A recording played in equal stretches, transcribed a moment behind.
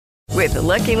With the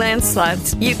Lucky Land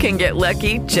Slots, you can get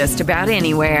lucky just about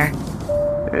anywhere.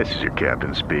 This is your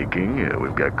captain speaking.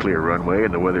 We've got clear runway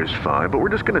and the weather's fine, but we're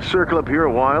just going to circle up here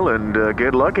a while and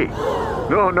get lucky.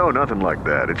 No, nothing like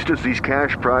that. It's just these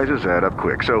cash prizes add up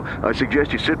quick. So I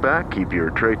suggest you sit back, keep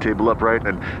your tray table upright,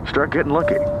 and start getting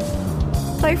lucky.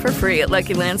 Play for free at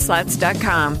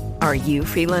LuckyLandSlots.com. Are you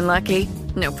feeling lucky?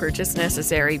 No purchase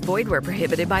necessary. Void where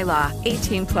prohibited by law.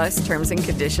 18 plus terms and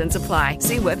conditions apply.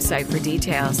 See website for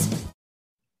details.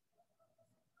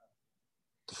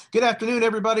 Good afternoon,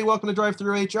 everybody. Welcome to Drive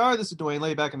Through HR. This is Dwayne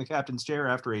Lay back in the captain's chair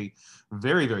after a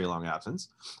very, very long absence.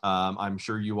 I'm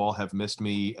sure you all have missed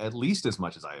me at least as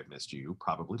much as I have missed you,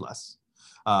 probably less,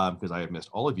 because I have missed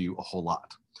all of you a whole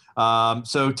lot.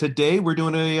 So today we're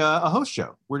doing a host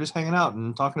show. We're just hanging out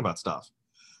and talking about stuff.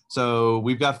 So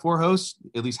we've got 4 hosts.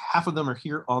 At least half of them are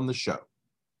here on the show.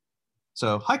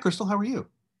 So hi, Crystal. How are you?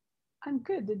 I'm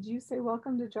good. Did you say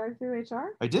welcome to Drive Through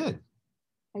HR? I did.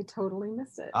 I totally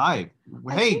missed it.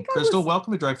 Hey, Crystal,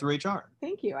 welcome to Drive Through HR.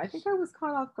 Thank you. I think I was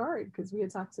caught off guard because we had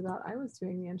talked about I was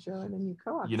doing the intro and then you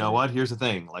co-opted. You know what? Here's the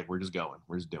thing. Like, we're just going.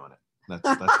 We're just doing it.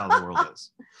 That's how the world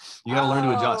is. You got to learn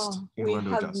to adjust. We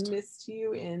have missed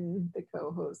you in the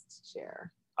co-host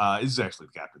chair. This is actually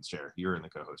the captain's chair. You're in the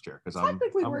co-host chair because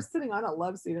technically we're sitting on a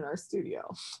love seat in our studio.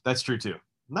 That's true too.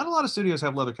 Not a lot of studios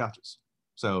have leather couches,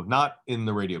 so not in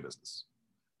the radio business.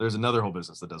 There's another whole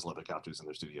business that does leather couches in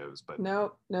their studios, but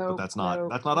but that's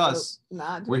not us.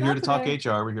 We're here to talk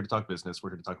HR. We're here to talk business.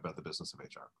 We're here to talk about the business of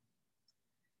HR.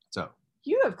 So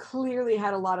you have clearly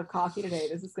had a lot of coffee today.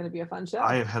 This is going to be a fun show.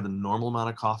 I have had the normal amount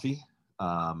of coffee,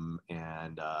 and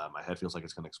my head feels like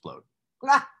it's going to explode.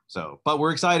 But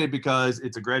we're excited because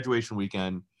it's a graduation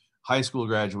weekend. High school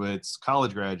graduates,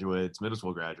 college graduates, middle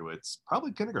school graduates,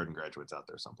 probably kindergarten graduates out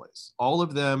there someplace. All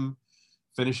of them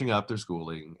finishing up their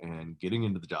schooling and getting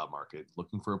into the job market,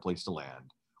 looking for a place to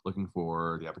land, looking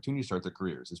for the opportunity to start their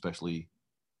careers, especially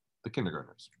the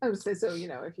kindergartners. I would say, so,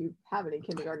 if you have any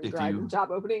kindergarten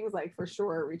job openings, like for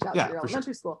sure, reach out to your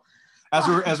elementary school.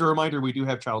 As a reminder, we do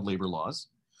have child labor laws,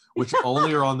 which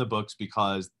only are on the books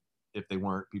because if they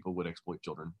weren't, people would exploit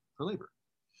children for labor.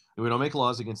 And we don't make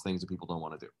laws against things that people don't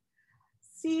want to do.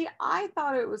 See, I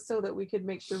thought it was so that we could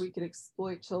make sure we could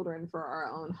exploit children for our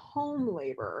own home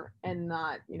labor and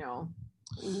not,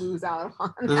 lose out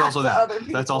on There's also that. Other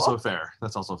people. That's also fair.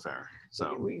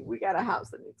 So we got a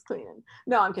house that needs cleaning.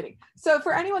 No, I'm kidding. So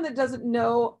for anyone that doesn't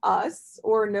know us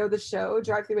or know the show,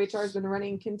 Drive Through HR has been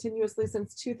running continuously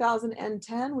since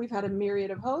 2010. We've had a myriad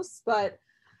of hosts, but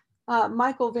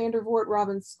Michael Vandervoort,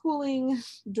 Robin Schooling,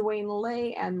 Dwayne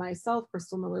Lay, and myself,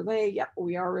 Crystal Miller Lay. Yep,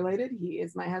 we are related. He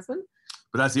is my husband.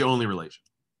 But that's the only relation.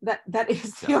 That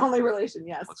is the only relation,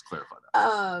 yes. Let's clarify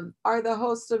that. Are the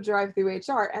hosts of Drive Through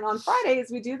HR. And on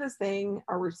Fridays, we do this thing,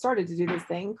 or we've started to do this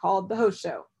thing called the host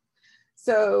show.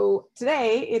 So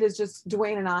today, it is just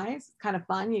Dwayne and I. It's kind of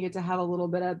fun. You get to have a little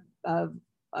bit of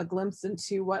a glimpse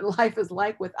into what life is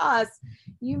like with us.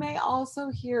 You may also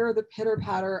hear the pitter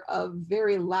patter of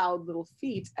very loud little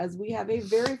feet as we have a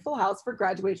very full house for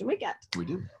graduation weekend. We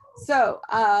do. So,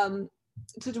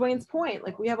 to Dwayne's point,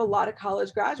 like we have a lot of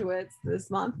college graduates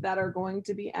this month that are going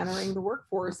to be entering the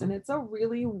workforce, and it's a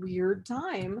really weird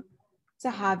time to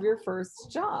have your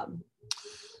first job.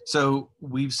 So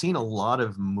we've seen a lot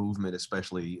of movement,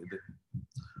 especially,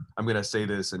 I'm going to say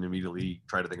this and immediately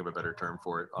try to think of a better term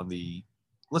for it, on the,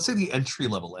 let's say the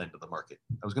entry-level end of the market.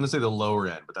 I was going to say the lower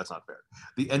end, but that's not fair.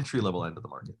 The entry-level end of the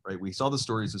market, right? We saw the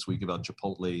stories this week about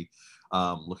Chipotle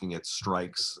looking at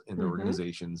strikes in the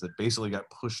organizations that basically got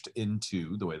pushed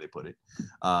into, the way they put it,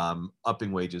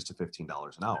 upping wages to $15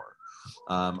 an hour.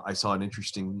 I saw an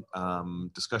interesting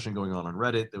discussion going on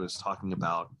Reddit that was talking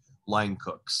about line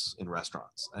cooks in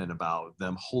restaurants and about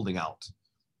them holding out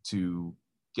to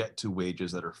get to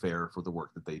wages that are fair for the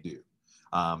work that they do.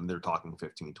 They're talking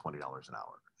 $15, $20 an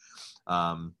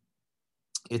hour.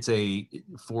 It's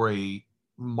for a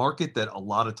market that a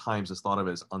lot of times is thought of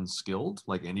as unskilled,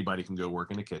 like anybody can go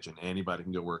work in a kitchen, anybody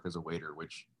can go work as a waiter,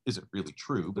 which isn't really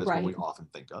true, but it's what we often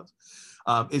think of.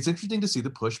 It's interesting to see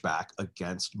the pushback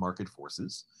against market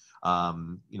forces.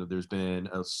 There's been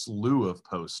a slew of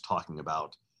posts talking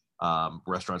about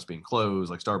restaurants being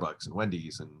closed, like Starbucks and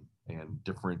Wendy's and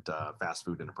different fast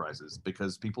food enterprises,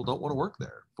 because people don't want to work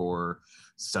there for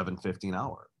 $7.50 an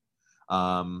hour.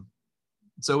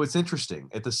 So it's interesting.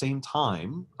 At the same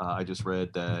time, I just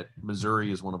read that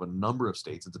Missouri is one of a number of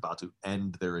states that's about to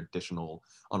end their additional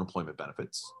unemployment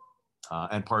benefits.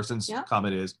 And Parsons'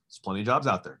 comment is, there's plenty of jobs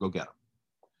out there. Go get them.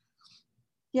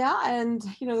 Yeah, and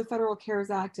the Federal CARES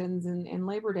Act ends in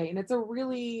Labor Day, and it's a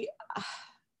really,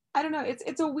 I don't know,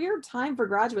 it's a weird time for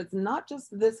graduates, not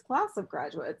just this class of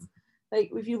graduates,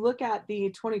 Like if you look at the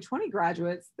 2020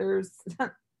 graduates, those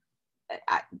are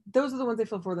the ones I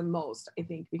feel for the most, I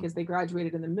think, because they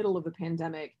graduated in the middle of the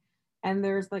pandemic, and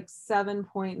there's like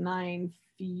 7.9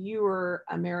 fewer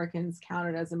Americans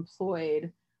counted as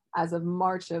employed as of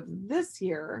March of this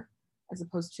year, as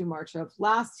opposed to March of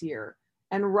last year.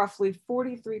 And roughly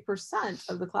 43%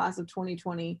 of the class of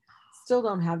 2020 still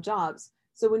don't have jobs.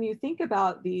 So when you think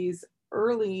about these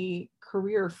early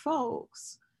career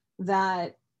folks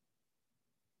that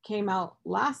came out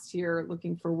last year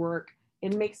looking for work,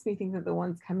 it makes me think that the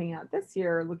ones coming out this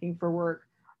year looking for work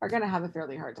are going to have a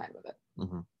fairly hard time with it.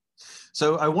 Mm-hmm.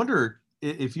 So I wonder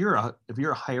if you're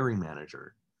a hiring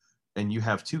manager and you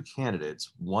have two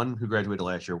candidates, one who graduated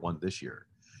last year, one this year.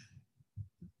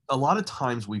 A lot of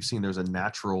times we've seen there's a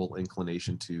natural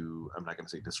inclination to, I'm not going to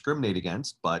say discriminate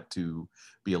against, but to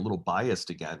be a little biased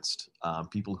against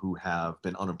people who have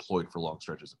been unemployed for long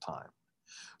stretches of time.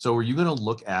 So are you going to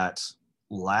look at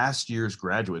last year's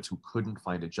graduates who couldn't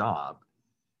find a job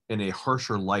in a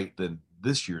harsher light than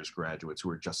this year's graduates who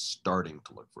are just starting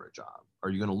to look for a job? Are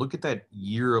you going to look at that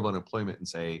year of unemployment and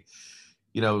say,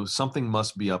 you know, something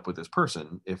must be up with this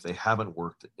person if they haven't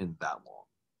worked in that long?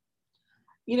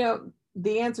 You know,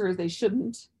 the answer is they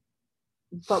shouldn't,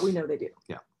 but we know they do.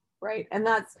 Yeah. Right. And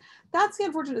that's the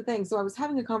unfortunate thing. So I was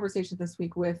having a conversation this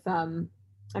week with a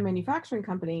manufacturing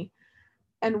company,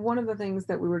 and one of the things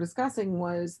that we were discussing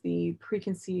was the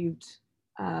preconceived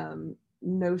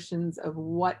notions of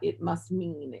what it must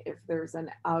mean if there's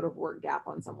an out of work gap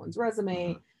on someone's resume.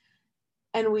 Mm-hmm.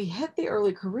 And we hit the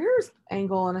early careers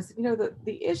angle. And I said, you know,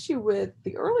 the issue with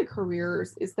the early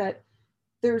careers is that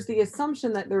there's the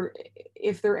assumption that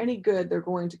if they're any good, they're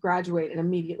going to graduate and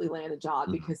immediately land a job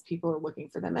mm-hmm. because people are looking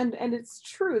for them. And it's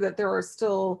true that there are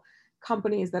still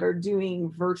companies that are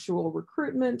doing virtual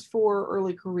recruitment for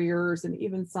early careers and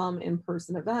even some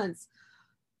in-person events.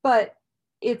 But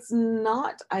it's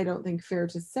not, I don't think, fair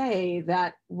to say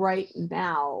that right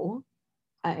now,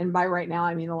 and by right now,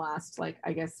 I mean the last,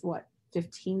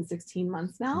 15, 16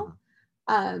 months now,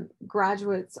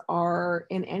 graduates are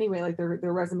in any way, like their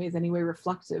resume is any way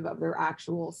reflective of their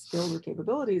actual skills or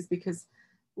capabilities, because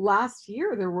last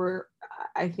year there were,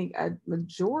 I think, a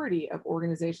majority of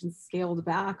organizations scaled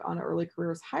back on early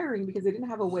careers hiring because they didn't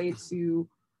have a way to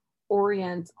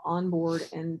orient, onboard,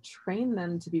 and train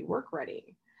them to be work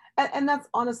ready. And that's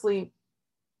honestly,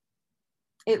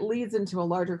 it leads into a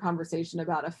larger conversation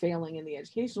about a failing in the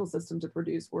educational system to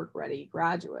produce work ready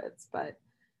graduates, but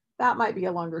that might be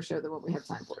a longer show than what we have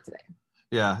time for today.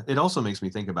 Yeah, it also makes me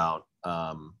think about,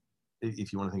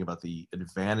 if you want to think about the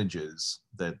advantages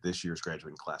that this year's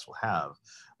graduating class will have,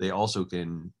 they also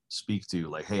can speak to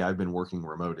like, hey, I've been working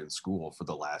remote in school for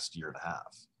the last year and a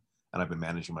half, and I've been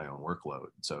managing my own workload.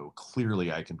 So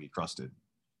clearly I can be trusted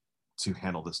to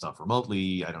handle this stuff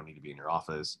remotely. I don't need to be in your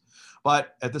office.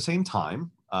 But at the same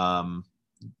time,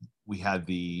 we had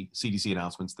the CDC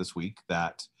announcements this week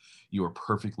that you are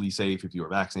perfectly safe if you are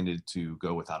vaccinated to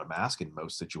go without a mask in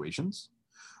most situations.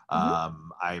 Mm-hmm.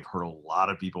 I've heard a lot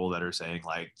of people that are saying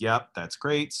like, yep, that's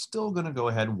great. Still going to go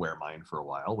ahead and wear mine for a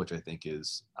while, which I think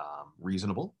is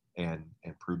reasonable and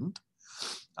prudent.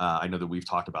 I know that we've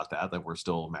talked about that we're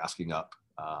still masking up.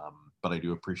 But I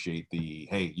do appreciate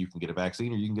hey, you can get a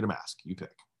vaccine or you can get a mask. You pick.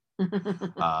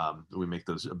 We make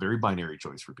those a very binary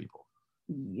choice for people.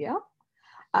 Yep.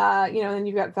 And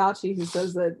you've got Fauci who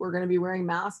says that we're going to be wearing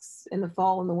masks in the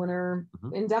fall and the winter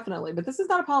mm-hmm. indefinitely. But this is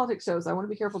not a politics show, so I want to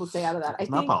be careful to stay out of that.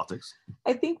 It's not politics.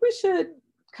 I think we should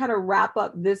kind of wrap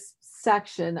up this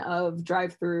section of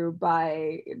drive-through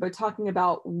by talking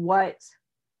about what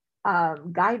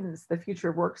guidance the Future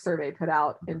of Work survey put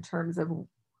out in terms of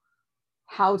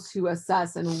how to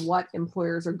assess and what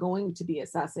employers are going to be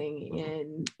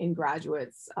assessing in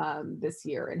graduates this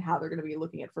year, and how they're going to be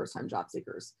looking at first-time job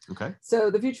seekers. Okay. So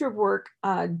the Future of Work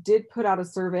did put out a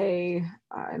survey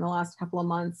in the last couple of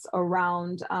months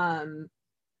around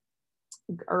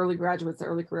early graduates,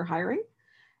 early career hiring,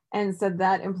 and said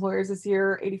that employers this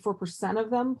year, 84% of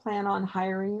them plan on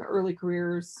hiring early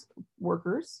careers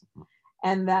workers,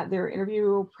 and that their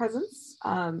interview presence,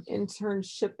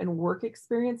 internship and work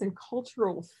experience, and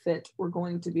cultural fit were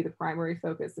going to be the primary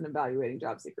focus in evaluating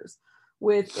job seekers,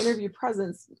 with interview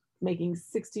presence making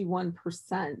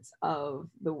 61% of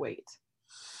the weight.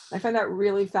 I find that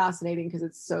really fascinating because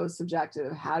it's so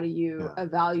subjective. How do you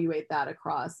evaluate that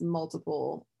across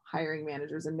multiple hiring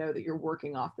managers and know that you're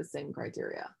working off the same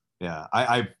criteria? Yeah,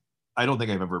 I don't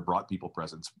think I've ever brought people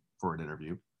presence for an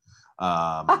interview.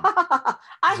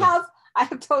 I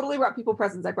have totally brought people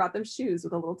presents. I brought them shoes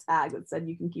with a little tag that said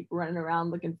you can keep running around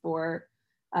looking for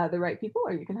the right people,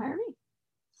 or you can hire me.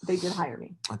 They did hire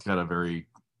me. I've got a very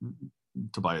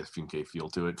Tobias Funke feel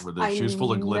to it, where the shoes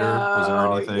full of glitter. Was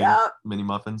there anything? Yep. Mini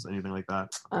muffins, anything like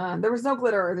that? There was no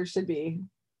glitter. There should be.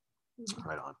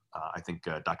 Right on. I think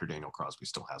Dr. Daniel Crosby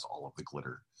still has all of the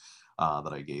glitter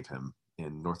that I gave him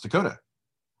in North Dakota.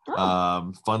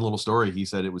 Oh. Fun little story. He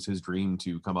said it was his dream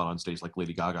to come out on stage like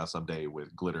Lady Gaga someday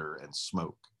with glitter and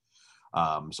smoke.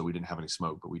 So we didn't have any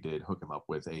smoke, but we did hook him up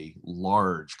with a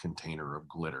large container of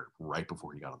glitter right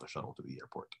before he got on the shuttle to the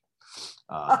airport.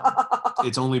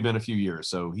 It's only been a few years,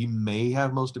 so he may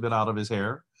have most of it out of his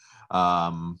hair.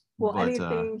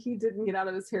 Anything he didn't get out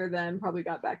of his hair then probably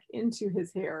got back into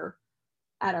his hair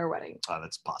at our wedding.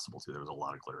 That's possible too. There was a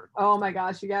lot of glitter. Oh my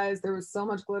gosh, you guys, there was so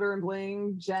much glitter and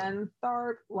bling. Jen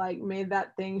Tharp made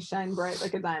that thing shine bright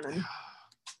like a diamond.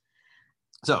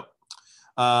 So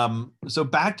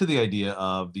back to the idea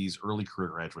of these early career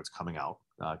graduates coming out,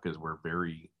 because we're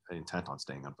very intent on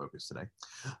staying on focus today.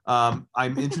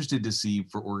 I'm interested to see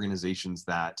for organizations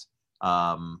that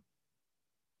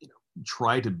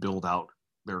try to build out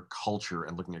their culture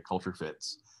and looking at culture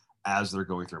fits as they're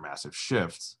going through a massive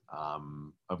shift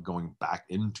of going back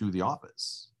into the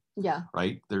office. Yeah.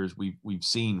 Right. We've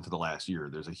seen for the last year,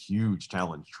 there's a huge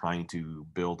challenge trying to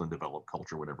build and develop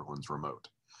culture when everyone's remote,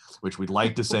 which we'd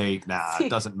like to say, it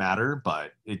doesn't matter,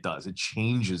 but it does. It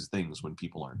changes things when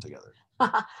people aren't together.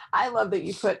 I love that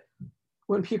you put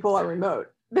when people are remote.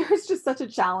 There's just such a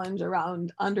challenge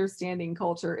around understanding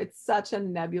culture. It's such a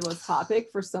nebulous topic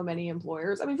for so many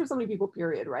employers. I mean, for so many people,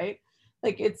 period, right?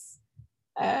 Like it's,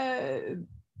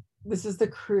 this is the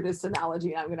crudest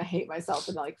analogy. I'm going to hate myself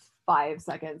in 5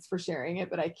 seconds for sharing it,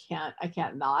 but I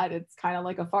can't not. It's kind of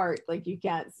like a fart. Like you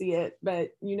can't see it, but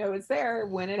it's there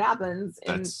when it happens.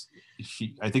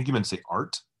 I think you meant to say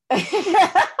art.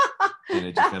 And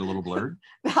it just got a little blurred.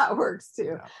 That works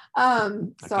too. Yeah.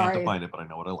 Sorry. I can't define it, but I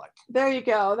know what I like. There you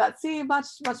go.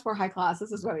 Much more high class.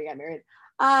 This is why we got married.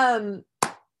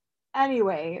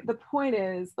 Anyway, the point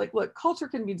is look, culture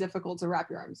can be difficult to wrap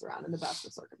your arms around in the best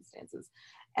of circumstances.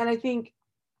 And I think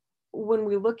when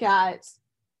we look at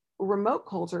remote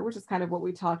culture, which is kind of what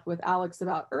we talked with Alex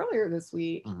about earlier this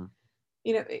week, mm-hmm.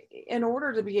 In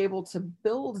order to be able to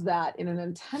build that in an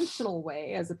intentional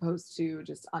way, as opposed to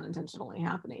just unintentionally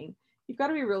happening, you've got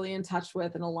to be really in touch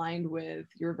with and aligned with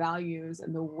your values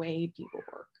and the way people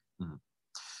work. Mm-hmm.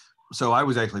 So I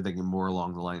was actually thinking more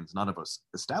along the lines, not of us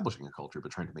establishing a culture,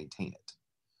 but trying to maintain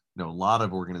it. A lot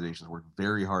of organizations work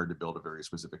very hard to build a very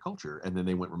specific culture, and then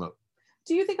they went remote.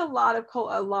 Do you think a lot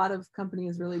of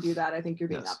companies really do that? I think you're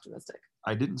being optimistic.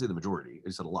 I didn't say the majority.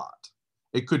 I said a lot.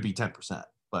 It could be 10%,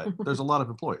 but there's a lot of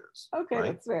employers. Okay,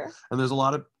 right? That's fair. And there's a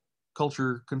lot of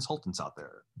culture consultants out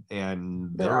there.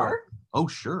 And there are? Oh,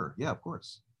 sure. Yeah, of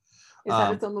course. Is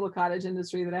that its own little cottage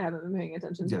industry that I haven't been paying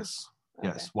attention to? Yes. Okay.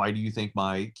 Yes. Why do you think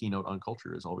my keynote on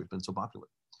culture has always been so popular?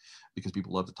 Because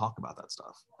people love to talk about that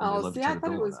stuff. Oh, see, I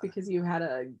thought it was because you had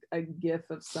a gif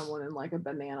of someone in a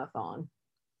banana thong.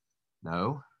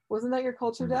 No. Wasn't that your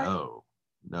culture deck? No.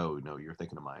 You're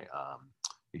thinking of my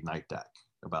Ignite deck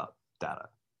about data.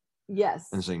 Yes.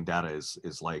 And saying data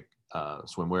is like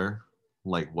swimwear,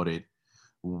 like what it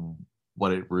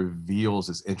reveals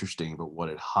is interesting, but what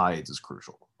it hides is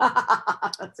crucial.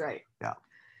 That's right. Yeah.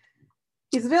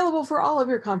 He's available for all of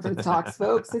your conference talks,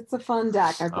 folks. It's a fun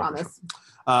deck, I promise.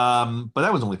 Sure. But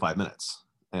that was only 5 minutes,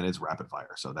 and it's rapid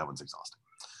fire, so that one's exhausting.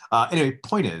 Anyway,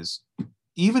 point is,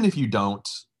 even if you don't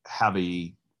have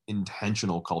a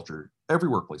intentional culture, every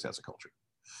workplace has a culture.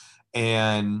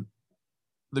 And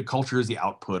the culture is the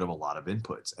output of a lot of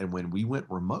inputs. And when we went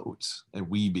remote, and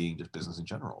we being just business in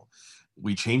general,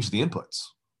 we changed the inputs,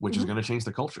 which is going to change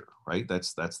the culture, right?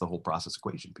 That's the whole process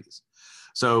equation piece.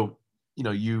 So,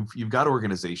 you've got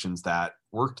organizations that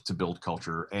worked to build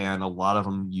culture, and a lot of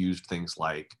them used things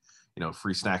like,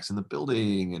 free snacks in the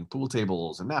building and pool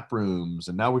tables and nap rooms.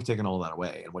 And now we've taken all that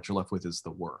away. And what you're left with is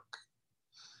the work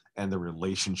and the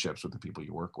relationships with the people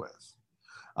you work with.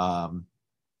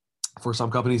 For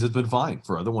some companies, it's been fine.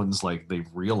 For other ones, they've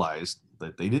realized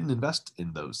that they didn't invest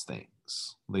in those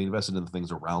things. They invested in the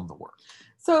things around the work.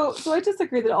 So I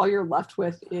disagree that all you're left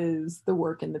with is the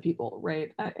work and the people,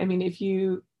 right? I mean, if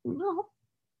you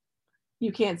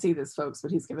can't see this, folks,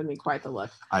 but he's given me quite the look.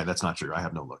 That's not true. I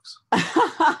have no looks.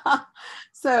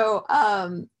 So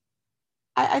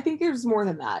I think there's more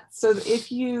than that. So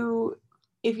if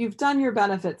you've done your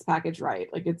benefits package right,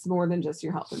 it's more than just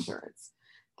your health insurance.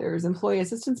 There's employee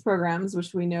assistance programs,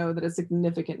 which we know that a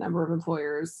significant number of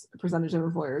percentage of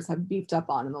employers have beefed up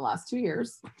on in the last 2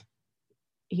 years.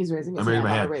 He's raising his hand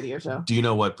on a radio show. Do you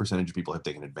know what percentage of people have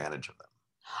taken advantage of them?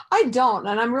 I don't,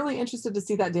 and I'm really interested to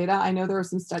see that data. I know there are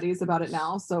some studies about it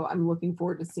now, so I'm looking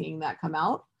forward to seeing that come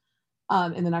out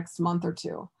in the next month or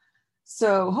two.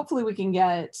 So hopefully we can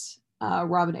get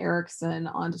Robin Erickson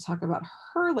on to talk about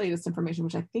her latest information,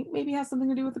 which I think maybe has something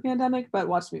to do with the pandemic, but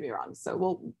watch me be wrong. So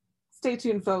we'll stay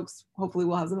tuned, folks. Hopefully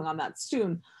we'll have something on that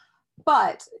soon.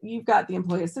 But you've got the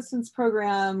employee assistance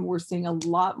program. We're seeing a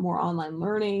lot more online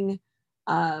learning.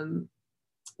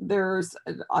 There's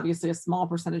obviously a small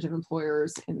percentage of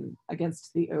employers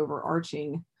against the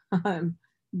overarching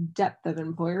depth of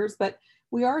employers, but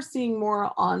we are seeing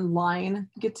more online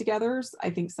get-togethers. I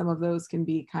think some of those can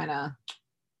be kind of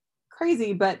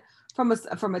crazy, but from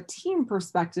a team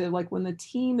perspective, like when the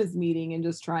team is meeting and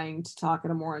just trying to talk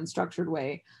in a more unstructured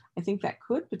way, I think that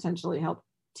could potentially help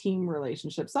team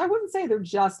relationships. So I wouldn't say they're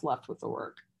just left with the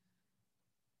work.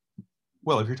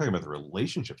 Well, if you're talking about the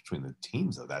relationships between the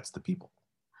teams, though, that's the people.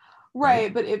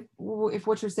 Right. But if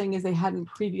what you're saying is they hadn't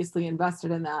previously invested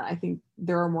in that, I think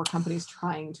there are more companies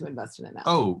trying to invest in it now.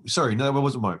 Oh, sorry. No, that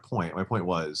wasn't my point. My point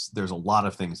was there's a lot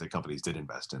of things that companies did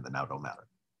invest in that now don't matter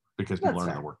because people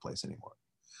aren't in the workplace anymore.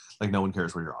 Like no one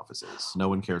cares where your office is. No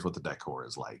one cares what the decor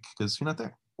is like because you're not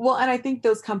there. Well, and I think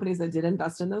those companies that did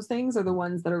invest in those things are the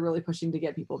ones that are really pushing to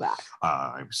get people back.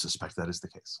 I suspect that is the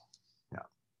case. Yeah.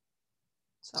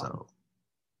 So.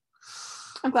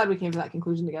 I'm glad we came to that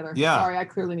conclusion together. Yeah. Sorry, I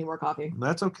clearly need more coffee.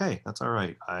 That's okay. That's all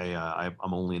right. I'm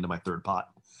only into my third pot.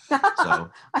 So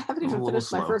I haven't even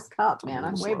finished my first cup, man.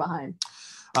 I'm way behind.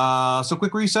 So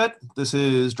quick reset. This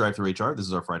is Drive Through HR. This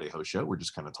is our Friday host show. We're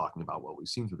just kind of talking about what we've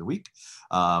seen through the week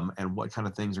and what kind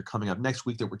of things are coming up next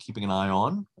week that we're keeping an eye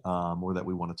on or that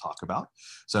we want to talk about.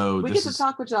 So we get to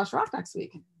talk with Josh Rock next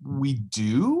week. We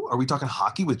do? Are we talking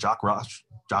hockey with Jock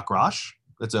Rosh?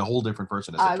 That's a whole different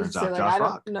person, as it turns out. Josh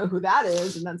Rock. I don't know who that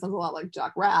is, and that sounds a lot like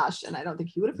Jock Rash, and I don't think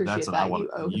he would appreciate that.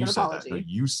 You owe him an apology. No,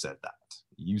 you said that.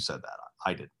 You said that.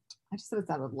 I didn't. I just said it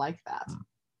sounded like that.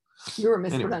 You were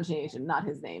mispronunciation, not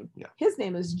his name. Yeah. His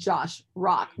name is Josh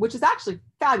Rock, which is actually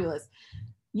fabulous.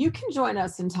 You can join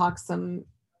us and talk some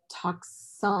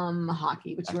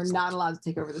hockey, but you are not allowed to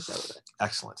take over the show with it.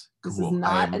 Excellent. This is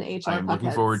not an HR. I'm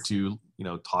looking forward to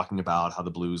talking about how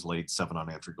the Blues laid 7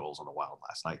 unanswered goals on the Wild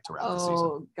last night to wrap the season.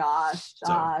 Oh gosh,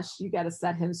 Josh, you got to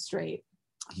set him straight.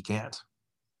 He can't.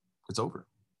 It's over.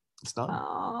 It's done.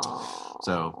 Oh.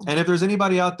 So, and if there's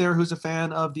anybody out there who's a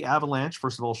fan of the Avalanche,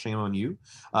 first of all, shame on you.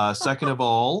 Second of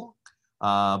all,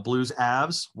 Blues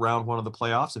Avs round 1 of the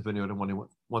playoffs. If anyone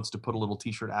wants to put a little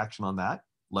t-shirt action on that,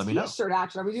 let me know. T-shirt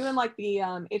action. Are we doing like the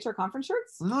HR conference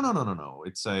shirts? No.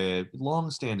 It's a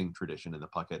long-standing tradition in the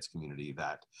Puckheads community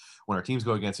that when our teams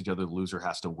go against each other, the loser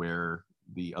has to wear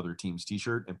the other team's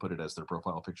t-shirt and put it as their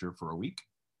profile picture for a week.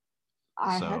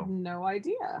 I had no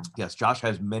idea. Yes, Josh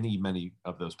has many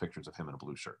of those pictures of him in a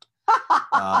blue shirt.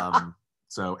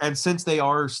 And since they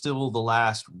are still the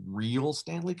last real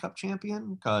Stanley Cup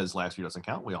champion, because last year doesn't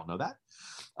count, we all know that.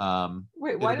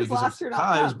 Wait, why does last year not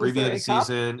count? It was abbreviated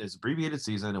season. It's abbreviated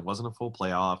season. It wasn't a full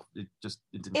playoff. It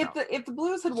didn't count. If the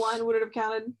Blues had won, would it have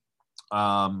counted?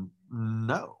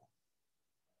 No.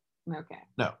 Okay.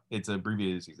 No, it's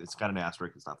abbreviated season. It's got an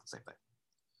asterisk. It's not the same thing.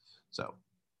 So,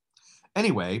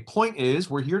 anyway, point is,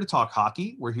 we're here to talk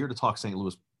hockey. We're here to talk St.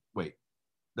 Louis. Wait,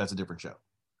 that's a different show.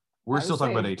 We're still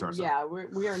talking about HR stuff. Yeah,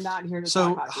 we are not here to talk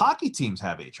So hockey. Hockey teams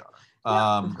have HR.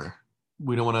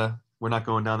 We don't want to. We're not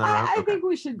going down that road. I think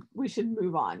we should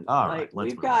move on. All right,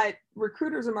 we've got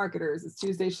recruiters and marketers. It's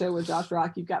Tuesday show with Josh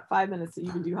Rock. You've got 5 minutes that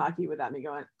you can do hockey without me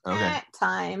going.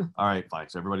 Time. All right, fine.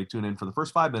 So everybody tune in for the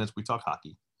first 5 minutes. We talk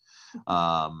hockey,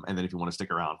 and then if you want to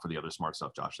stick around for the other smart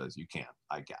stuff Josh says, you can.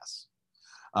 I guess.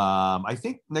 I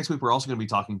think next week we're also going to be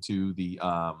talking to the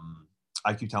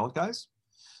IQ Talent guys.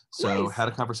 So Had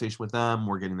a conversation with them.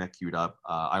 We're getting that queued up.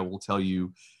 I will tell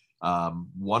you.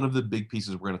 One of the big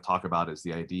pieces we're going to talk about is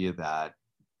the idea that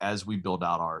as we build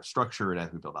out our structure and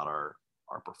as we build out our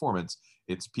performance,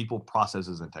 it's people,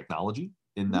 processes, and technology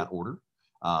in that order.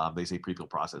 They say people,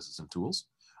 processes, and tools,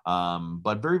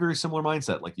 but very, very similar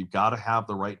mindset. Like you've got to have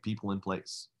the right people in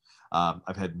place.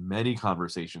 I've had many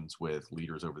conversations with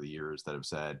leaders over the years that have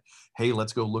said, hey,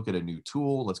 let's go look at a new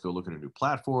tool. Let's go look at a new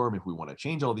platform. If we want to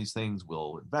change all these things,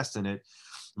 we'll invest in it.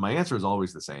 My answer is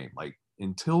always the same. Like,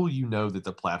 until you know that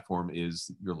the platform is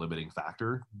your limiting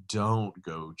factor, don't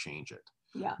go change it.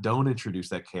 Yeah. Don't introduce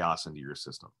that chaos into your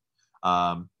system.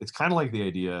 It's kind of like the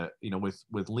idea,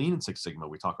 with Lean and Six Sigma,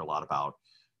 we talk a lot about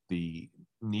the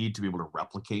need to be able to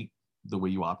replicate the way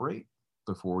you operate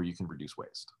before you can reduce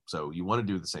waste. So you want to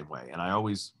do it the same way. And I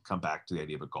always come back to the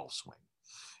idea of a golf swing.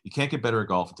 You can't get better at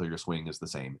golf until your swing is the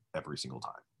same every single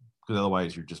time, because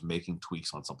otherwise you're just making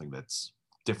tweaks on something that's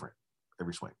different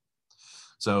every swing.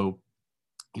 So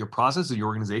your process of your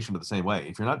organization are the same way.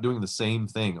 If you're not doing the same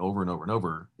thing over and over and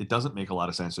over, it doesn't make a lot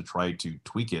of sense to try to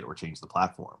tweak it or change the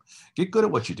platform. Get good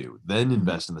at what you do, then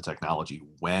invest in the technology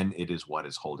when it is what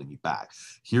is holding you back.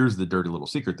 Here's the dirty little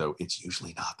secret, though. It's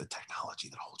usually not the technology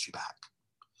that holds you back.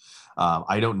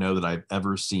 I don't know that I've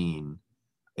ever seen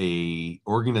a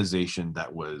organization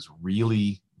that was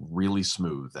really, really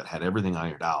smooth, that had everything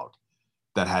ironed out,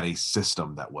 that had a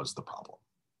system that was the problem.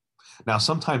 Now,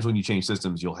 sometimes when you change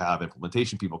systems, you'll have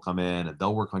implementation people come in and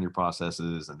they'll work on your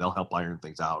processes and they'll help iron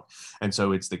things out. And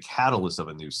so it's the catalyst of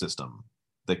a new system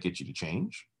that gets you to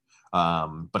change.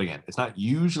 But again, it's not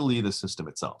usually the system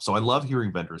itself. So I love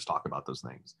hearing vendors talk about those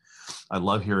things. I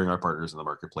love hearing our partners in the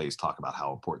marketplace talk about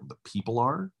how important the people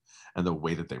are and the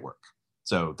way that they work.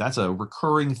 So that's a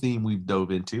recurring theme we've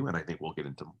dove into, and I think we'll get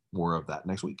into more of that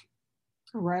next week.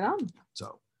 Right on.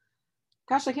 So,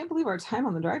 gosh, I can't believe our time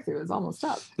on the drive-thru is almost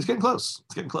up. It's getting close.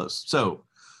 It's getting close. So,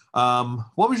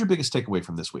 what was your biggest takeaway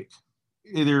from this week?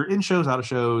 Either in shows, out of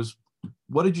shows.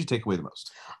 What did you take away the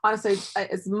most? Honestly,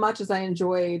 as much as I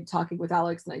enjoyed talking with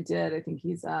Alex, and I did, I think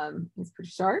he's pretty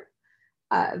sharp.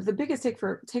 The biggest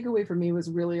takeaway for me was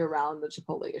really around the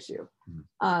Chipotle issue.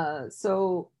 Mm-hmm.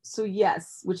 So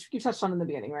yes, which you touched on in the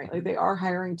beginning, right? Like they are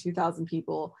hiring 2,000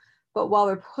 people, but while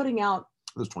they're putting out,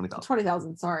 it was 20,000.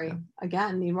 20,000. Sorry, yeah.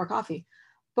 Again, need more coffee.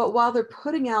 But while they're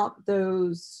putting out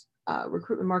those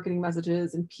recruitment marketing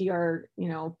messages and PR,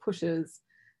 pushes,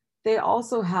 they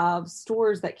also have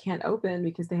stores that can't open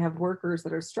because they have workers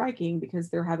that are striking because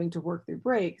they're having to work through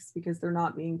breaks because they're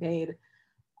not being paid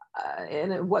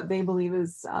in what they believe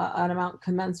is an amount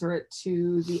commensurate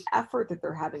to the effort that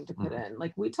they're having to put in.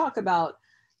 Like we talk about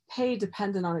pay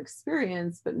dependent on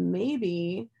experience, but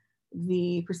maybe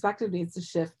the perspective needs to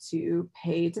shift to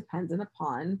pay dependent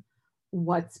upon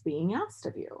what's being asked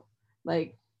of you.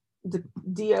 Like the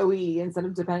DOE, instead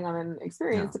of depending on an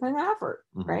experience, depending on effort,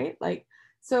 right? Like,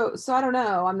 so I don't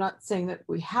know. I'm not saying that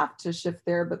we have to shift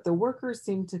there, but the workers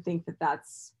seem to think that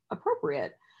that's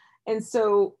appropriate. And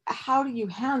so how do you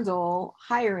handle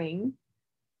hiring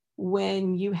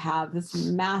when you have this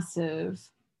massive,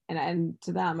 and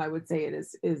to them, I would say it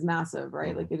is massive,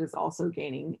 right? Like it is also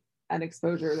gaining an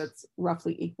exposure that's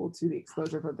roughly equal to the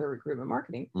exposure for their recruitment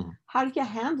marketing. How do you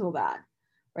handle that,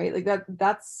 right? Like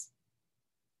that's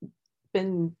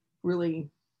been really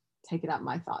taking up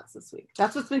my thoughts this week.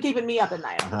 That's what's been keeping me up at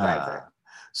night on the drive-thru.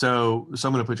 So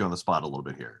I'm going to put you on the spot a little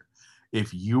bit here.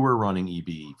 If you were running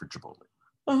EB for Chipotle,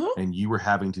 and you were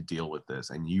having to deal with this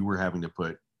and you were having to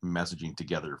put messaging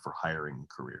together for hiring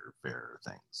career fair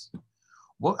things,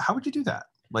 how would you do that?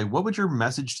 Like, what would your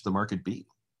message to the market be?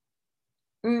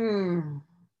 You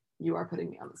are putting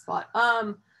me on the spot.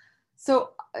 So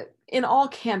in all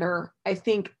candor, I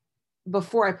think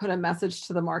before I put a message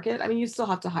to the market, I mean, you still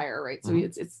have to hire, right? So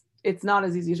it's not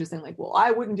as easy as just saying like, well,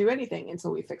 I wouldn't do anything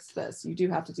until we fix this. You do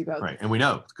have to do both. Right. And we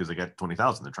know because they got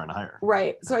 20,000 they're trying to hire.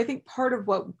 Right. So I think part of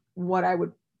what I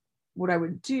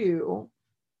would do,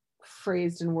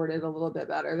 phrased and worded a little bit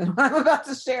better than what I'm about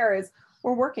to share, is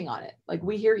we're working on it. Like,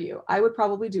 we hear you. I would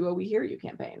probably do a "We Hear You"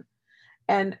 campaign.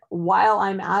 And while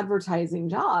I'm advertising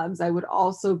jobs, I would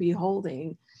also be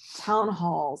holding town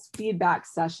halls, feedback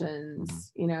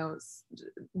sessions,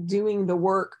 doing the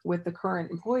work with the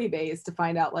current employee base to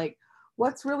find out like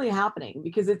what's really happening,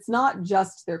 because it's not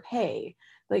just their pay.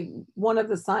 Like one of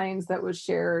the signs that was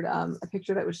shared, a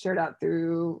picture that was shared out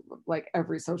through like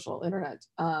every social internet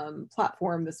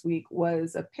platform this week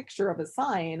was a picture of a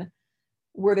sign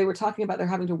where they were talking about they're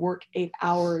having to work 8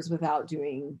 hours without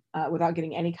getting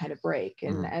any kind of break.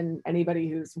 And anybody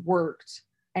who's worked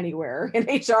anywhere in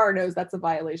HR knows that's a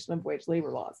violation of wage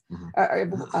labor laws.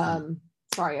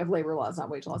 Of labor laws, not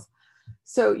wage laws.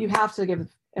 So you have to give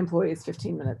employees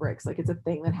 15-minute breaks. Like, it's a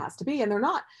thing that has to be, and they're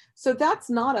not. So that's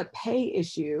not a pay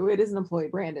issue. It is an employee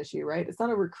brand issue, right? It's not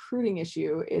a recruiting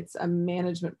issue. It's a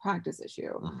management practice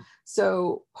issue.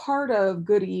 So part of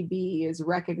good EB is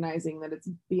recognizing that it's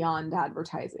beyond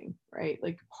advertising, right?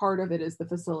 Like part of it is the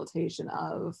facilitation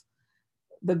of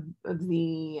the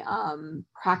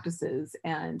practices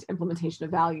and implementation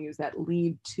of values that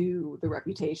lead to the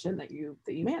reputation that you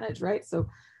manage, right? So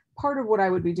part of what I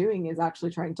would be doing is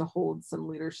actually trying to hold some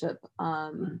leadership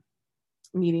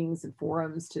meetings and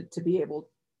forums to be able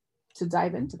to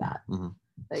dive into that,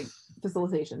 like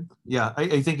facilitation. Yeah,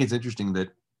 I think it's interesting that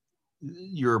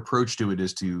your approach to it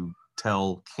is to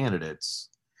tell candidates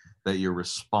that you're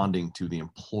responding to the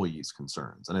employees'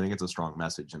 concerns. And I think it's a strong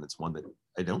message, and it's one that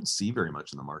I don't see very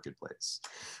much in the marketplace.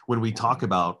 When we talk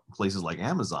about places like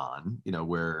Amazon,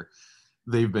 where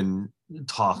they've been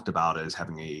talked about as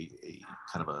having a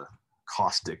kind of a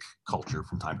caustic culture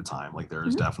from time to time. Like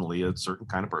there's definitely a certain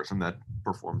kind of person that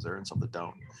performs there and some that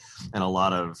don't, and a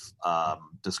lot of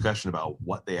discussion about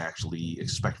what they actually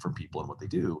expect from people and what they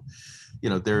do.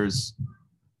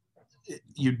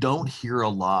 You don't hear a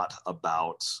lot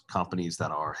about companies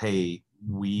that are, hey,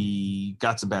 we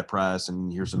got some bad press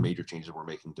and here's some major changes we're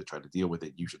making to try to deal with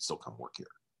it. You should still come work here.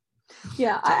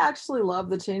 Yeah, I actually love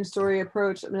the change story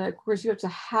approach. I mean, of course, you have to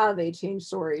have a change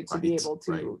story to be able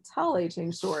to tell a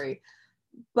change story.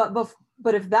 But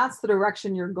if that's the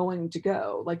direction you're going to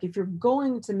go, like if you're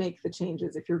going to make the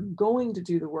changes, if you're going to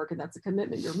do the work and that's a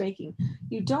commitment you're making,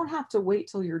 you don't have to wait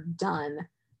till you're done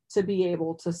to be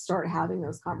able to start having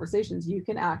those conversations. You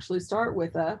can actually start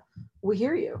with we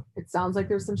hear you. It sounds like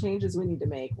there's some changes we need to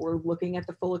make. We're looking at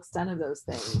the full extent of those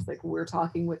things. Like we're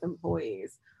talking with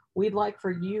employees. We'd like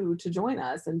for you to join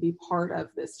us and be part of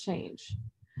this change,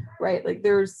 right? Like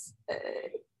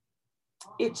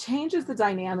it changes the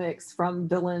dynamics from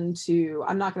villain to,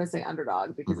 I'm not going to say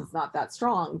underdog because it's not that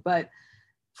strong, but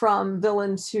from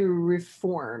villain to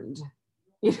reformed.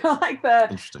 Like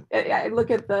I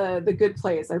look at the Good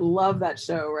Place. I love that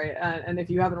show, right? And if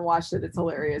you haven't watched it, it's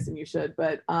hilarious and you should.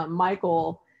 But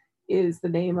Michael is the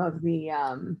name of the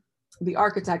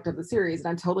architect of the series, and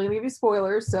I'm totally gonna give you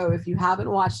spoilers. So if you haven't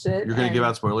watched it, you're gonna give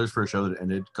out spoilers for a show that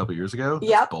ended a couple of years ago.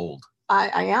 Yeah, bold.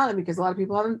 I am, because a lot of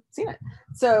people haven't seen it.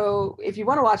 So if you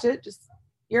want to watch it, just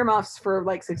earmuffs for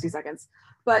like 60 seconds.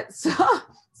 But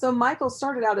so Michael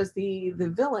started out as the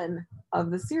villain of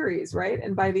the series, right?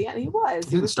 And by the end, he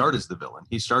didn't start as the villain.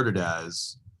 He started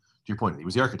as, to your point, he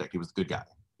was the architect. He was the good guy.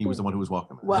 He was the one who was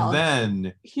welcoming. Well, and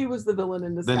then he was the villain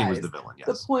in disguise. Then he was the villain, yes.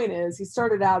 The point is, he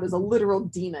started out as a literal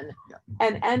demon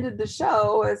and ended the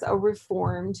show as a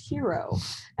reformed hero.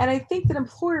 And I think that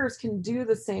employers can do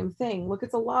the same thing. Look,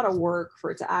 it's a lot of work for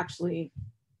it to actually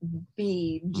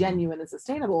be genuine and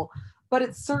sustainable, but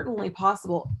it's certainly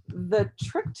possible. The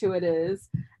trick to it is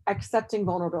accepting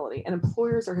vulnerability, and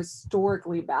employers are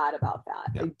historically bad about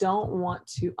that. They don't want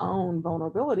to own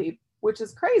vulnerability, which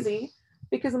is crazy,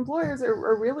 because employers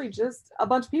are really just a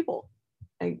bunch of people.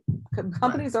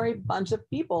 Companies are a bunch of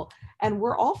people, and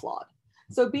we're all flawed.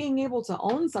 So being able to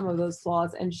own some of those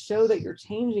flaws and show that you're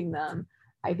changing them,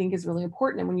 I think is really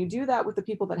important. And when you do that with the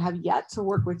people that have yet to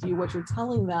work with you, what you're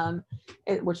telling them,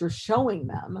 what you're showing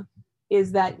them,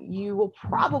 is that you will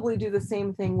probably do the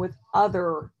same thing with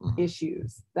other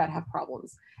issues that have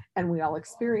problems. And we all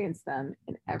experience them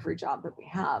in every job that we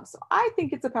have. So I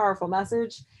think it's a powerful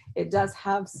message. It does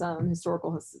have some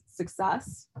historical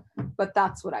success, but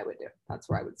that's what I would do. That's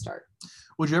where I would start.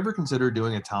 Would you ever consider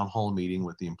doing a town hall meeting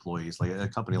with the employees, like a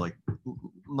company like,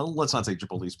 let's not say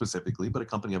Chipotle specifically, but a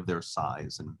company of their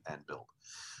size and build?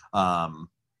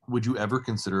 Would you ever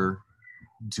consider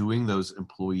doing those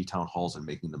employee town halls and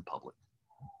making them public?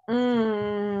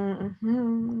 I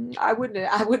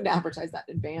wouldn't advertise that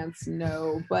in advance,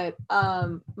 no. But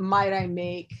might I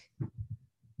make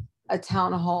a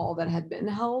town hall that had been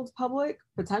held public?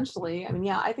 Potentially. I mean,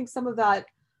 yeah, I think some of that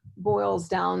boils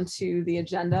down to the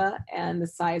agenda and the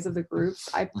size of the groups.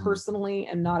 I personally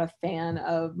am not a fan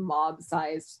of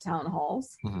mob-sized town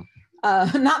halls.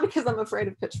 Not because I'm afraid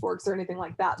of pitchforks or anything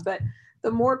like that, but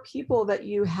the more people that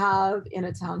you have in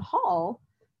a town hall,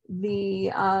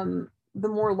 the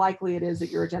more likely it is that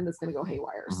your agenda is going to go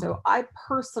haywire. So I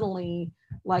personally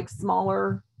like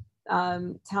smaller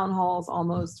town halls,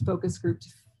 almost focus grouped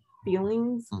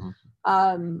feelings,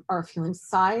 or feeling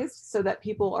sized, so that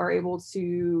people are able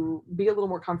to be a little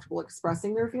more comfortable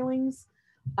expressing their feelings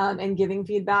and giving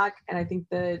feedback. And I think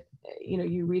that,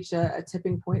 you reach a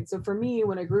tipping point. So for me,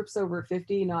 when a group's over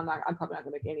 50, no, I'm probably not going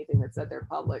to make anything that said they're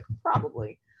public,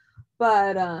 probably.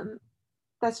 But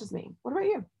that's just me. What about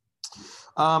you?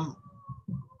 I've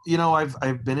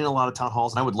been in a lot of town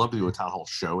halls, and I would love to do a town hall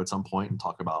show at some point and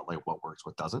talk about like what works,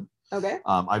 what doesn't. Okay.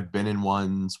 I've been in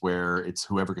ones where it's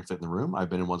whoever can fit in the room. I've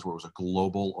been in ones where it was a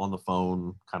global on the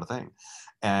phone kind of thing.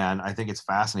 And I think it's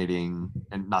fascinating,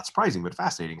 and not surprising, but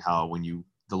fascinating how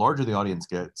the larger the audience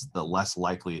gets, the less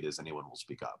likely it is anyone will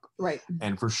speak up. Right.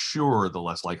 And for sure, the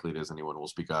less likely it is anyone will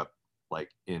speak up,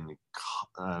 like in,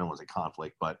 I don't want to say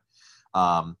conflict, but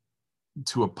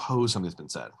to oppose something that's been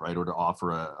said, right? Or to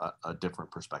offer a different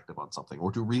perspective on something,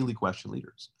 or to really question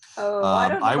leaders. Oh, I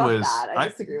don't know about that. I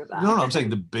disagree with that. No, I'm saying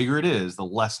the bigger it is, the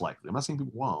less likely. I'm not saying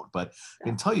people won't, but I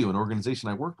can tell you an organization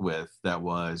I worked with that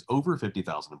was over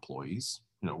 50,000 employees,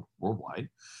 worldwide.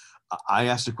 I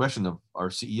asked a question of our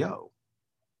CEO,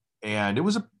 and it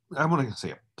was I want to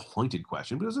say a pointed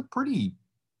question, but it was a pretty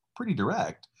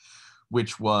direct,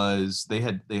 which was they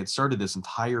had started this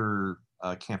entire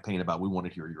a campaign about, we want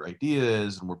to hear your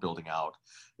ideas, and we're building out,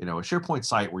 a SharePoint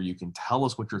site where you can tell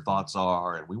us what your thoughts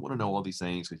are, and we want to know all these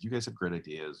things because you guys have great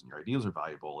ideas and your ideas are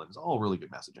valuable, and it's all really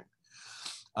good messaging.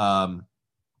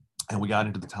 And we got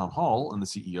into the town hall, and the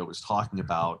CEO was talking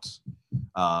about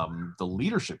the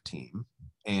leadership team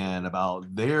and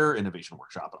about their innovation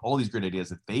workshop and all these great ideas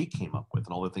that they came up with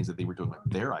and all the things that they were doing with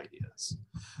their ideas.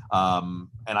 And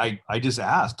I just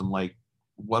asked them, like,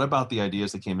 what about the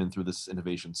ideas that came in through this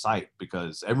innovation site?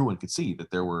 Because everyone could see that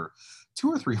there were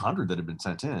 200 or 300 that had been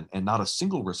sent in and not a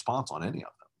single response on any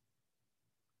of them.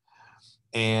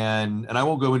 And I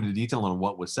won't go into detail on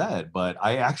what was said, but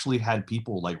I actually had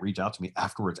people like reach out to me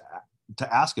afterwards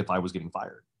to ask if I was getting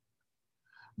fired,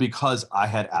 because I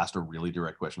had asked a really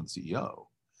direct question to the CEO.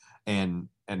 And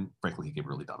frankly, he gave a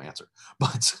really dumb answer.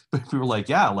 But we were like,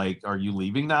 yeah, like, are you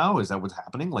leaving now? Is that what's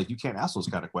happening? Like, you can't ask those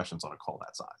kind of questions on a call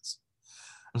that size.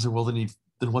 I said, well, then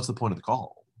what's the point of the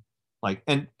call? Like,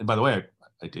 and by the way,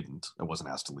 I wasn't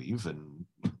asked to leave, and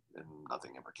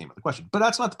nothing ever came of the question. But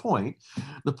that's not the point.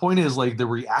 The point is, like, the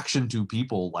reaction to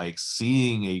people, like,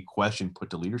 seeing a question put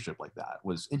to leadership like that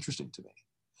was interesting to me.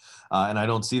 And I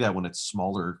don't see that when it's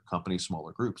smaller companies,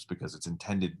 smaller groups, because it's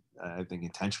intended, I think,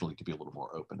 intentionally to be a little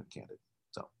more open and candid.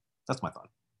 So that's my thought.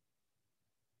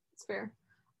 It's fair.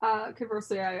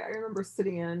 Conversely, I remember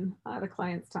sitting in at a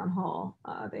client's town hall.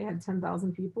 They had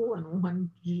 10,000 people in one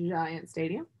giant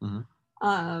stadium.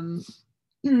 Mm-hmm.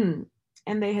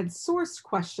 And they had sourced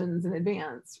questions in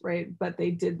advance, right? But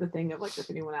they did the thing of, like, if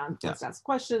anyone asked a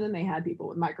question, and they had people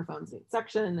with microphones in each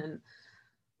section, and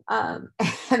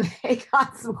they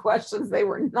got some questions they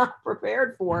were not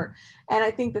prepared for. And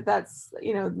I think that's,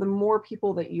 the more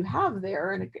people that you have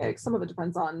there, and some of it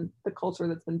depends on the culture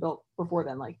that's been built before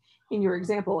then. Like in your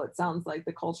example, it sounds like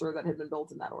the culture that had been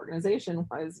built in that organization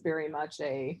was very much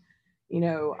a,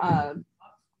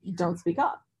 don't speak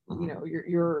up.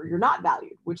 You're not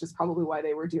valued, which is probably why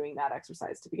they were doing that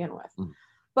exercise to begin with.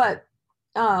 But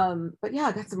yeah,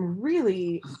 I got some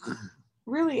really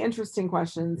interesting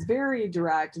questions, very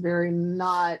direct, very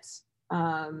not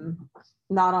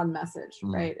on message,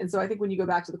 right? And so I think when you go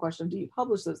back to the question of, do you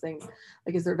publish those things?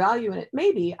 Like, is there value in it?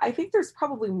 Maybe. I think there's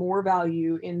probably more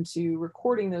value into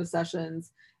recording those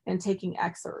sessions and taking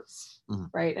excerpts,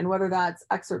 right? And whether that's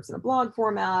excerpts in a blog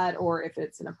format, or if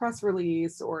it's in a press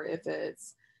release, or if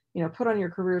it's, put on your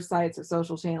career sites or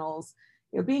social channels,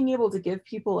 being able to give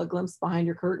people a glimpse behind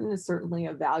your curtain is certainly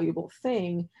a valuable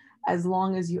thing, as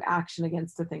long as you action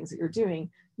against the things that you're doing.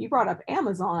 You brought up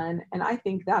Amazon, and I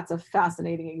think that's a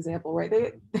fascinating example,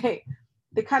 right?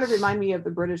 They kind of remind me of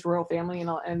the British royal family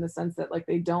in the sense that, like,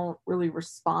 they don't really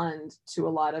respond to a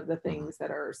lot of the things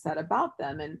that are said about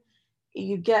them. And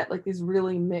you get, like, these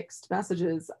really mixed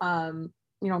messages. On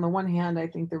the one hand, I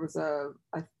think there was a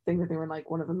thing that they were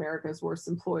like one of America's worst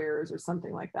employers or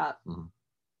something like that.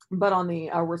 But on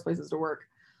the worst places to work.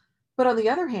 But on the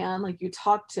other hand, like, you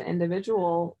talk to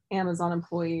individual Amazon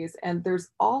employees, and there's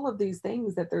all of these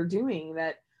things that they're doing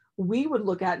that we would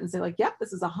look at and say, like, yep,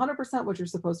 this is 100% what you're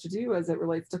supposed to do as it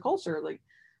relates to culture, like,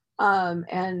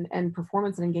 and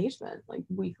performance and engagement, like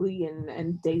weekly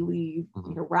and daily,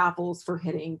 raffles for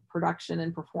hitting production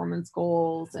and performance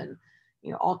goals, and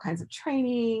all kinds of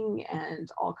training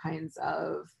and all kinds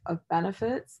of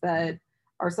benefits that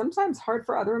are sometimes hard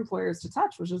for other employers to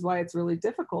touch, which is why it's really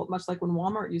difficult, much like when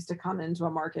Walmart used to come into a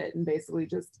market and basically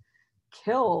just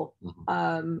kill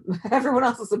everyone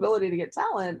else's ability to get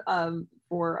talent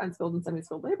for unskilled and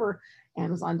semi-skilled labor.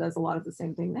 Amazon does a lot of the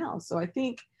same thing now. So I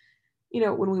think,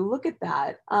 when we look at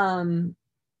that,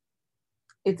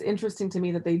 it's interesting to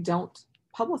me that they don't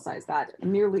publicize that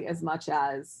nearly as much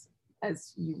as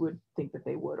you would think that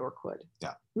they would or could.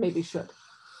 Yeah. Maybe should.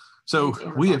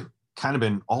 So we have kind of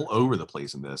been all over the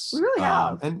place in this. We really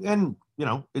have. And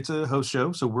it's a host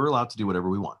show, so we're allowed to do whatever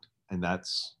we want. And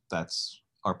that's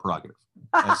our prerogative,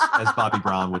 as Bobby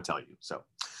Brown would tell you. So,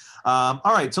 all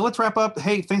right, so let's wrap up.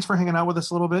 Hey, thanks for hanging out with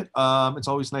us a little bit. It's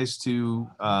always nice to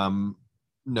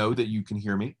know that you can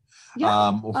hear me.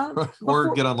 Yeah.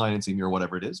 Or get online and see me, or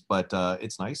whatever it is, but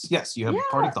it's nice. Yes, you have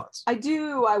parting thoughts. I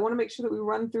do. I want to make sure that we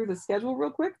run through the schedule real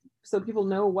quick so people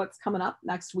know what's coming up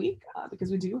next week,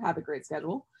 because we do have a great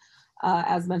schedule.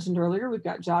 As mentioned earlier, we've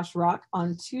got Josh Rock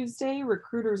on Tuesday,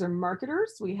 Recruiters or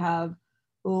Marketers. We have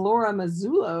Laura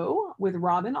Mazzullo with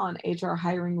Robin on HR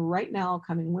Hiring Right Now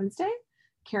coming Wednesday.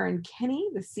 Karen Kenny,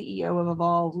 the CEO of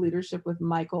Evolve Leadership with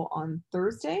Michael on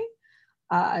Thursday.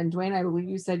 And Dwayne, I believe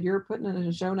you said you're putting in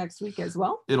a show next week as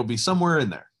well. It'll be somewhere in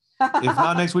there. If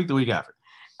not next week, the week after.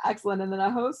 Excellent. And then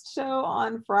a host show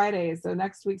on Friday. So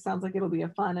next week sounds like it'll be a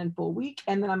fun and full week.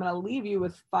 And then I'm going to leave you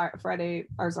with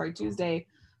Tuesday,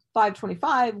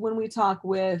 5:25, when we talk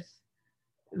with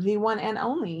the one and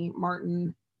only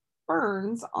Martin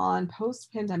Burns on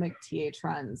post-pandemic TH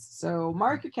runs. So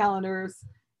mark your calendars,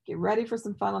 get ready for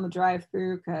some fun on the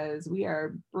drive-through because we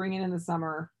are bringing in the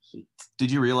summer heat.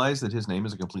 Did you realize that his name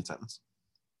is a complete sentence?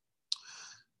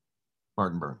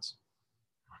 Martin Burns.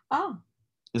 Oh.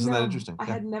 Isn't that interesting? I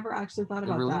had never actually thought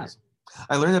about that. Is.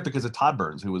 I learned that because of Todd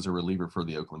Burns, who was a reliever for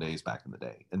the Oakland A's back in the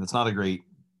day. And it's not a great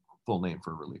full name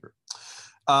for a reliever.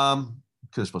 Because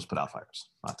they're supposed to put out fires.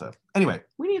 Not to. Anyway.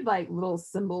 We need like little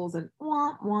symbols and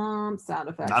womp womp sound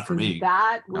effects. Not for me.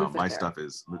 My stuff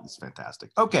is fantastic.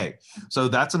 Okay. So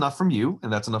that's enough from you,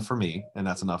 and that's enough for me, and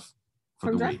that's enough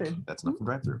for the week. That's enough from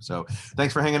Drive Through. So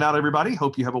thanks for hanging out, everybody.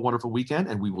 Hope you have a wonderful weekend,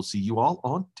 and we will see you all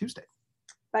on Tuesday.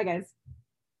 Bye, guys.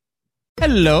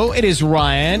 Hello, it is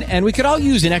Ryan, and we could all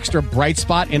use an extra bright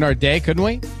spot in our day, couldn't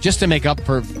we? Just to make up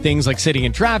for things like sitting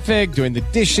in traffic, doing the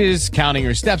dishes, counting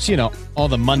your steps, all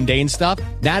the mundane stuff.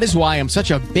 That is why I'm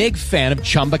such a big fan of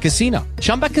Chumba Casino.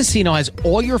 Chumba Casino has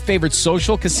all your favorite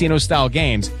social casino-style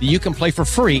games that you can play for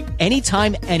free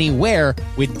anytime, anywhere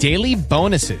with daily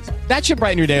bonuses. That should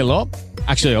brighten your day a little.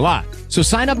 Actually, a lot. So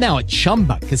sign up now at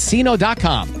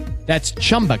ChumbaCasino.com. That's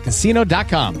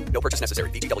ChumbaCasino.com. No purchase necessary.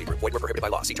 VGW Group. Void where prohibited by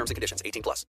law. See terms and conditions. 18+.